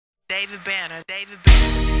David Banner.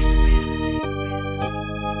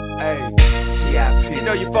 Hey, TIP. You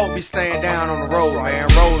know your folk be staying down on the road, man.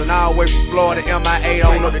 Rolling all the way from Florida, MIA,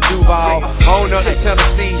 on up to Duval, on up to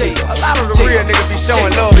Tennessee. A lot of the real niggas be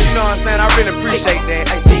showing love, you know what I'm saying? I really appreciate that.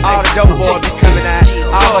 All the dope boys be coming out,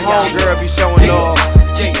 all the homegirls be showing love.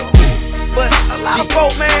 But a lot of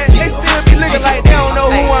folk, man, they still be looking like they don't know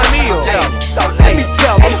who I'm is. So let me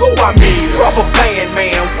tell them who I'm is. Rubber band,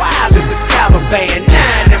 man, wild as the Taliban.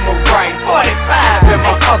 9 in my right, 45 in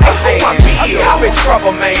my other hand. I'm in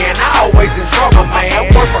trouble, man, always in trouble, man.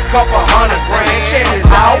 Worth a couple $100 grand, Chevys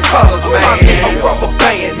all colors, man. A rubber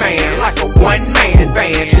band, man, like a one-man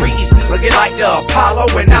band. Trees looking like the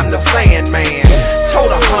Apollo and I'm the Sandman. Told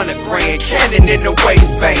 $100 grand, cannon in the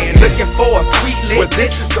waistband. Looking for a sweet lick, but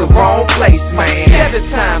this is the wrong place, man.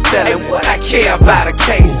 7-time felon, what I care about a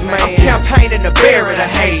case, man. I'm campaigning to bury the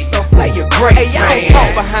hate, so say your grace, man. I don't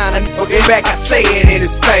talk behind a nigga back, I say it in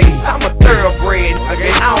his face. I'm a thoroughbred,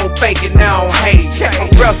 I don't fake it, I don't hate. Check my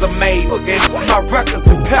resume, my records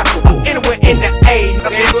impeccable. Anywhere in the A,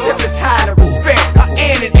 tip is high to respect.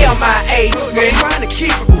 And an MIA, trying to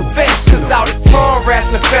keep it professional. Cause all this tongue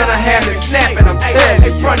rashing the finna have me snapping, I'm telling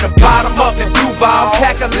you. From the bottom up to Duval,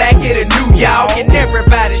 Cackalack it in New York. And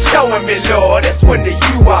everybody showing me, Lord, that's when the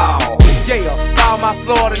you all. Yeah, all my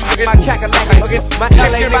Florida niggas, my Cackalack niggas, my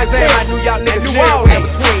LA niggas, and my New York niggas, New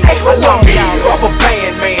Orleans. Hey, I love me, rubber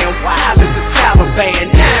band, man, wild as the Taliban.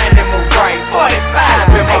 9 in my right,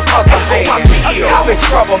 45 in my other hand. I'm in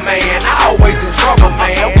trouble, man, always in trouble,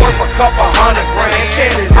 man. Worth a couple $100 grand,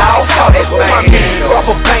 Chevys all colors, man.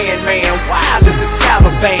 Rubber band, man, wild as the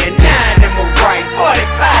Taliban. 9 in my right,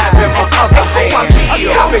 45 in my other hand.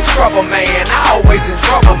 I'm in trouble, man, always in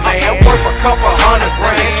trouble, man. Worth a couple $100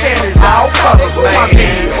 grand, Chevys all colors, man.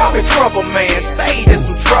 I'm in trouble, man, stayed in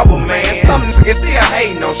some trouble, man. Some niggas still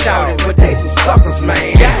hating on shouters, but they some suckers,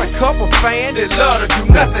 man. Got a couple fans that love to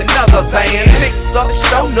do nothing other than fix up,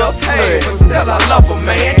 show enough slut, but still I love a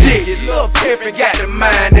man. Dig it, little pimpin' got the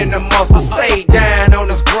mind and the muscle. Stay down on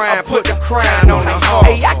his grind, put the crown on the heart.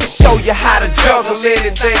 Hey, I can show you how to juggle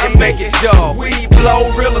anything and make it dull. Weed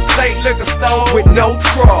blow, real estate, liquor store with no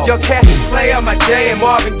trouble. Your cash play on my day and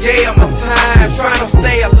Marvin Gaye on my time. Trying to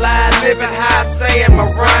stay alive, living high, saying my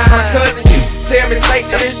rhyme. My cousin used to tell me take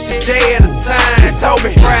this shit day at a time. They told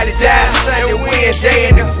me Friday died, Sunday win, day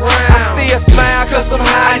in the ground. I see a smile cause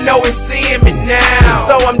somehow I know he's seeing me now.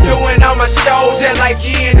 So I'm doing all my shows just like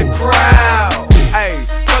he in the crowd. Hey,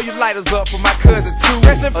 throw your lighters up for my cousin too.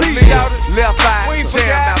 Rest in peace, y'all. Left eye, Jam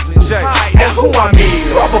Master J. Now who I'm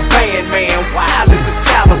is, rubber band, man, wild as the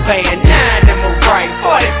Taliban. 9 in my right,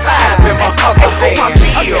 45 in my other hand.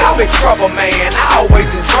 I'm in trouble, man,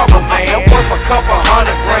 always in trouble, man. Worth a couple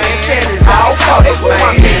 $100 grand, Chevys all colors,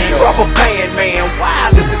 man. Rubber band, man,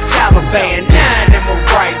 wild as the Taliban. 9 in my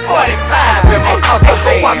right, 45 in my other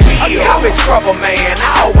hand. I'm in trouble, man,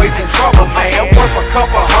 always in trouble, man. Worth a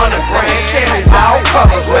couple $100 grand, Chevys all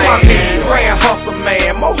colors, man. Grand hustle,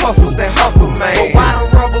 man, more hustles than hustle, man. But why the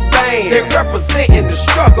rubber band? They representing the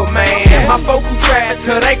struggle, man. My folk who try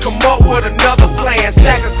till they come up with another plan.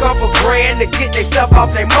 Stack a couple grand to get theyself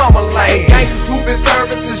off their mama lane. Gangsters who been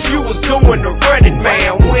serving since you was doing the running,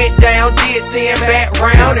 man. Went down, did 10 back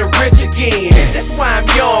round and rich again. That's why I'm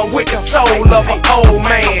young with the soul of an old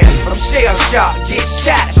man. I'm shell shocked, get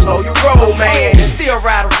shot, slow your roll, man. Still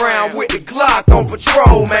ride around with the Glock on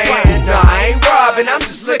patrol, man. Nah, I ain't robbing, I'm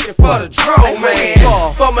just looking for the drone, man.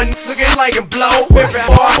 For my niggas looking like a blow. Pimpin'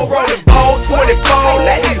 hard, rolling bold, 24.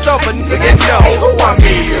 Let these other niggas know who I'm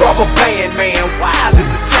is. Rubber band, man, wild as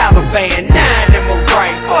the Taliban. 9 in my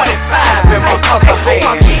right, 45 in my other hand.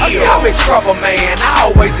 I'm in trouble, man,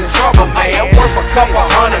 always in trouble, man. Worth a couple